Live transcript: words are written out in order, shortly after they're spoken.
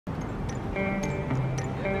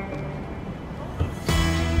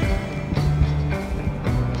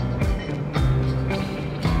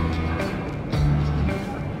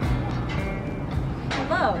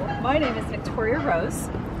My name is Victoria Rose,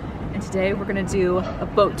 and today we're gonna do a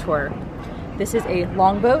boat tour. This is a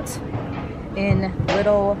longboat in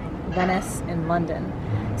Little Venice in London.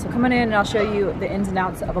 So come on in and I'll show you the ins and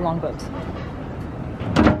outs of a longboat.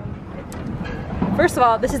 First of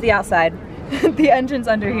all, this is the outside. The engine's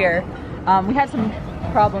under here. We had some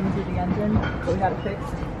problems with the engine, but we got it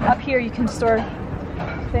fixed. Up here you can store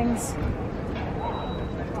things.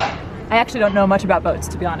 I actually don't know much about boats,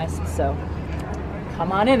 to be honest, so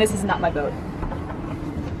come on in. This is not my boat.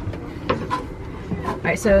 All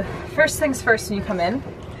right, so first things first when you come in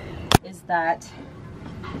is that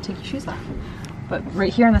take your shoes off. But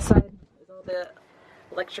right here on the side is all the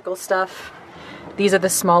electrical stuff. These are the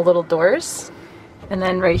small little doors. And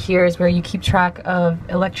then right here is where you keep track of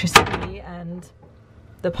electricity and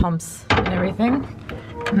the pumps and everything.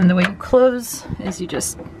 And then the way you close is you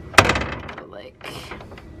just go like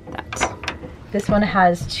that. This one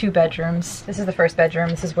has 2 bedrooms. This is the first bedroom.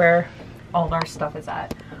 This is where all our stuff is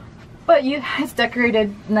at. But it's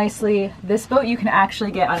decorated nicely. This boat you can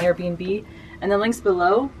actually get on Airbnb. And the links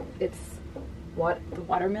below, it's the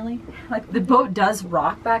water millie. Like the boat does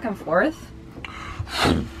rock back and forth.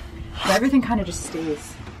 But everything kind of just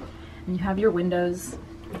stays. And you have your windows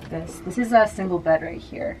like this. This is a single bed right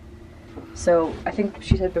here. So I think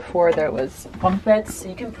she said before there was bunk beds, so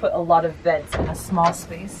you can put a lot of beds in a small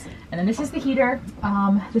space. And then this is the heater.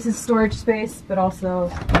 This is storage space, but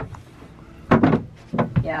also,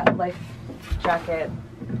 yeah, life jacket,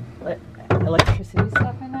 electricity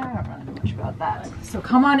stuff in there. I don't really know much about that. So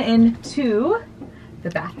come on into the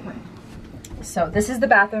bathroom. So this is the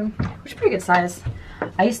bathroom, which is pretty good size.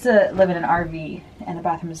 I used to live in an RV and the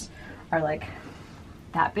bathrooms are like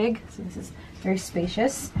that big. So this is very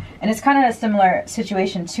spacious. And it's kind of a similar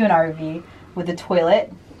situation to an RV with the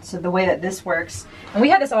toilet. So the way that this works, and we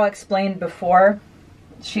had this all explained before.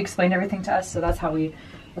 She explained everything to us, so that's how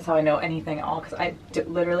I know anything at all, because I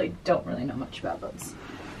literally don't really know much about boats.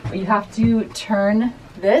 But you have to turn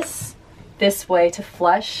this way to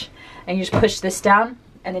flush, and you just push this down,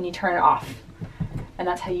 and then you turn it off. And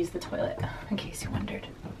that's how you use the toilet, in case you wondered.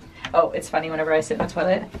 Oh, it's funny whenever I sit in the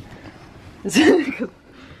toilet.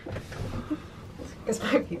 Because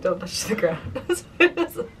my feet don't touch the ground.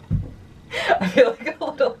 I feel like a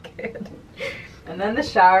little kid. And then the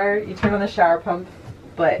shower, you turn on the shower pump,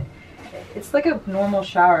 but it's like a normal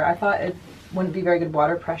shower. I thought it wouldn't be very good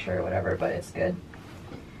water pressure or whatever, but it's good.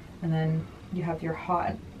 And then you have your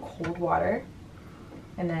hot and cold water,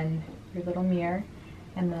 and then your little mirror,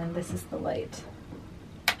 and then this is the light.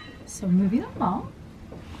 So moving along.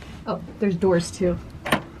 Oh, there's doors too.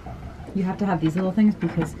 You have to have these little things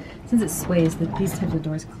because since it sways, these types of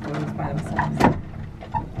doors close by themselves.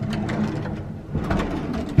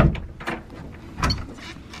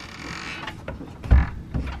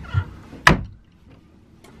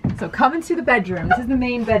 So come into the bedroom. This is the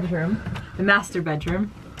main bedroom, the master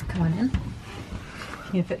bedroom. Come on in.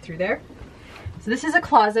 You can fit through there. So this is a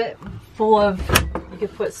closet full of, you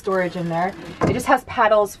could put storage in there. It just has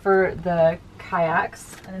paddles for the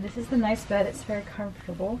kayaks. And then this is the nice bed. It's very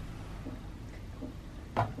comfortable.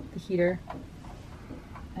 The heater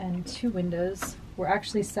and 2 windows. We're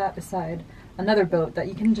actually sat beside another boat that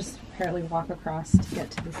you can just apparently walk across to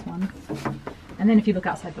get to this one. And then if you look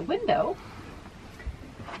outside the window,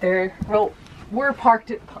 we're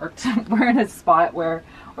parked. We're in a spot where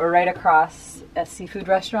we're right across a seafood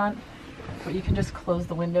restaurant, but you can just close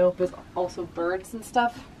the window. There's also birds and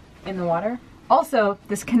stuff in the water. Also,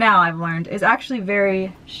 this canal, I've learned, is actually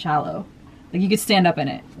very shallow. Like you could stand up in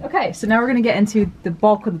it. Okay, so now we're gonna get into the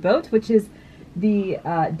bulk of the boat, which is the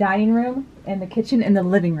dining room and the kitchen and the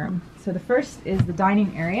living room. So the first is the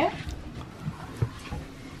dining area.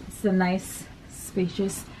 It's a nice,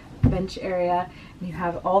 spacious bench area. And you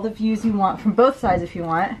have all the views you want from both sides if you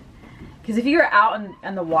want. Because if you're out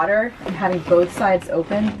in the water and having both sides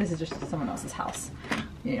open, this is just someone else's house.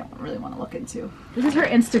 You don't really want to look into. This is her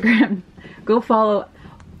Instagram. Go follow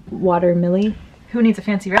Water Millie. Who needs a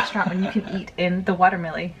fancy restaurant when you can eat in the Water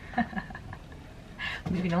Millie?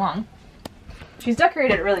 Moving along. She's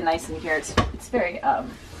decorated it really nice in here. It's very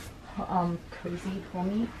cozy,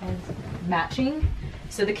 homey, and matching.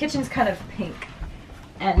 So the kitchen's kind of pink.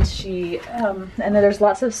 And and then there's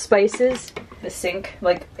lots of spices. The sink,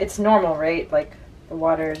 like it's normal, right? Like the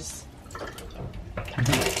water's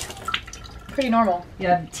pretty normal. You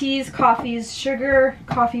have teas, coffees, sugar,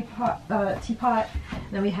 coffee pot, teapot.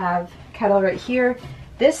 And then we have kettle right here.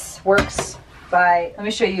 This works by, let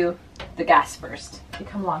me show you the gas first. You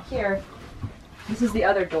come along here. This is the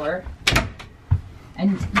other door.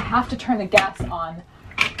 And you have to turn the gas on.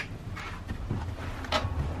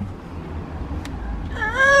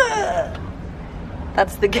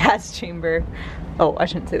 That's the gas chamber. Oh, I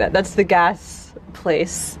shouldn't say that. That's the gas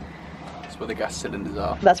place. That's where the gas cylinders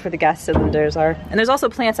are. That's where the gas cylinders are. And there's also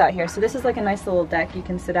plants out here. So this is like a nice little deck you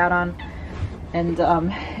can sit out on and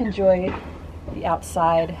enjoy the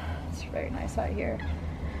outside. It's very nice out here.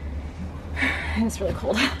 And it's really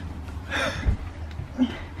cold.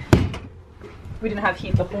 We didn't have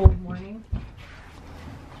heat the whole morning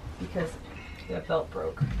because the belt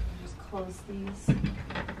broke. Just close these. I'm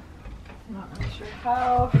not really sure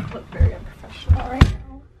how. I look very unprofessional right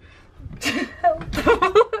now.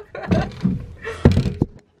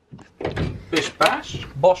 Bish bash,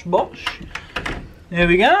 bosh bosh. There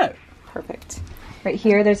we go. Perfect. Right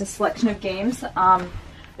here, there's a selection of games.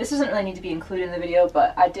 This doesn't really need to be included in the video,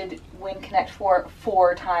 but I did win Connect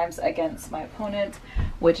 4 times against my opponent,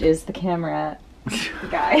 which is the camera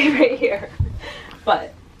guy right here.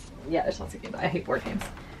 But yeah, there's lots of games. I hate board games.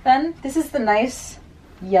 Then this is the nice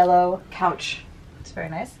yellow couch. It's very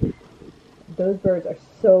nice. Those birds are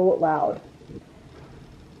so loud.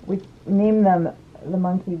 We named them the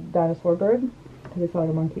monkey dinosaur bird because they sound like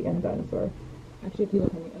a monkey and a dinosaur. Actually, if you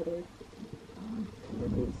look on the other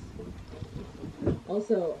birds.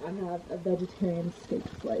 Also, I have a vegetarian steak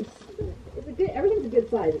slice. It's a good. Everything's a good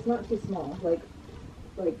size. It's not too small. Like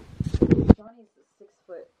Johnny's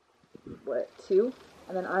 6'2",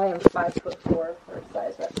 and then I am 5'4" for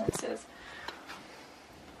size references.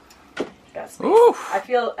 Got space. Oof. I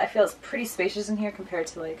feel it's pretty spacious in here compared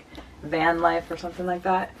to like van life or something like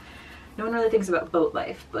that. No one really thinks about boat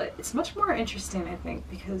life, but it's much more interesting, I think,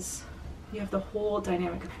 because you have the whole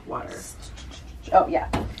dynamic of water. Oh yeah.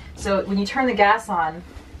 So when you turn the gas on,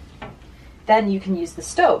 then you can use the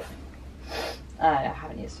stove. I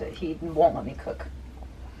haven't used it. He won't let me cook.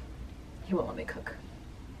 He won't let me cook.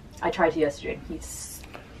 I tried to yesterday.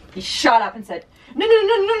 He shot up and said, "No, no,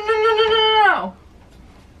 no, no, no, no, no, no, no,"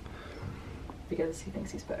 because he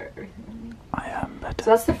thinks he's better at everything than me. I am better.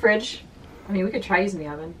 So that's the fridge. I mean, we could try using the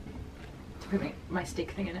oven to put my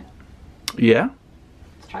steak thing in it. Yeah.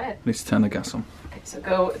 Let's try it. Let's turn the gas on. Okay, so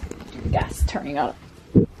go do the gas turning on.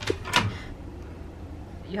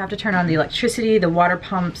 You have to turn on the electricity, the water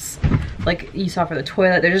pumps, like you saw for the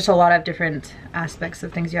toilet. There's just a lot of different aspects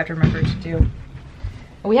of things you have to remember to do.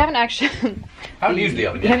 We haven't actually... Haven't used the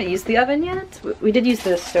oven yet. We haven't used the oven yet. We did use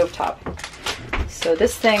the stovetop. So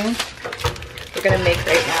this thing we're gonna make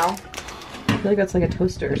right now. I feel like that's like a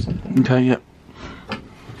toaster or something. Okay, yep.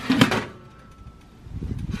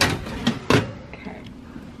 Okay.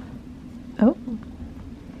 Oh,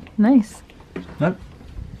 nice. Nope.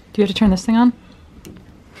 Do you have to turn this thing on?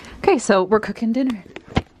 Okay, so we're cooking dinner.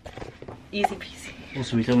 Easy peasy.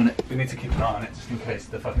 Also, we need to keep an eye on it just in case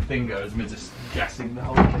the fucking thing goes and we're just gassing the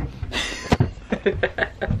whole thing.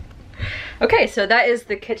 Okay, so that is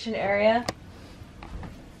the kitchen area.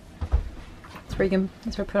 That's where I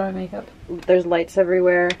put on my makeup. There's lights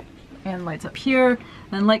everywhere and lights up here.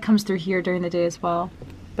 And then light comes through here during the day as well.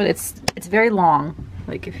 But it's very long.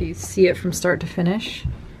 Like if you see it from start to finish.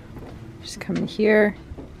 Just come in here.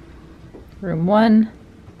 Room 1.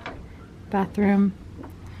 Bathroom.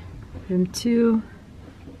 Room 2.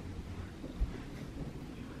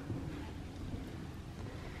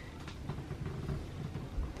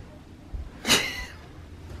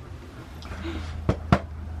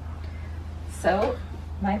 So,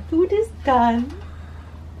 my food is done.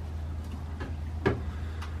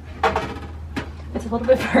 It's a little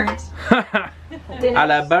bit burnt.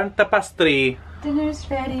 Alla burnt pastry. Dinner's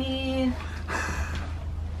ready.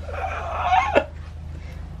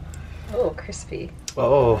 Oh, crispy.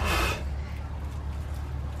 Oh.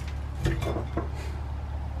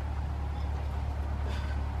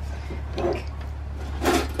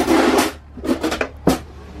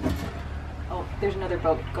 Oh, there's another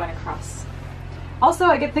boat going across. Also,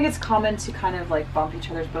 I think it's common to kind of like bump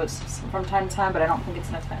each other's boats from time to time, but I don't think it's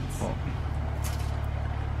an offense. Oh.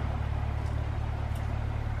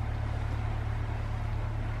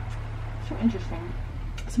 So interesting.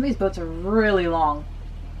 Some of these boats are really long.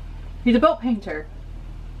 He's a boat painter.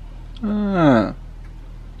 Ah.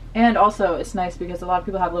 And also, it's nice because a lot of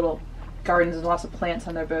people have little gardens and lots of plants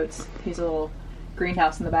on their boats. He's a little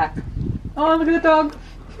greenhouse in the back. Oh, look at the dog.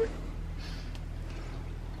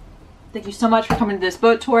 Thank you so much for coming to this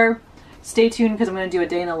boat tour. Stay tuned because I'm going to do a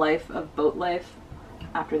day in the life of boat life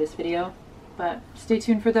after this video. But stay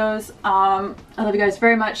tuned for those. I love you guys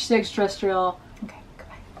very much. Stay extraterrestrial. Okay,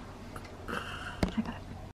 goodbye. Hi, bye.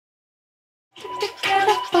 Do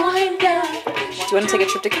you want to take a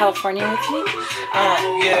trip to California with me?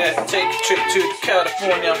 Yeah, take a trip to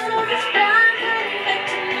California.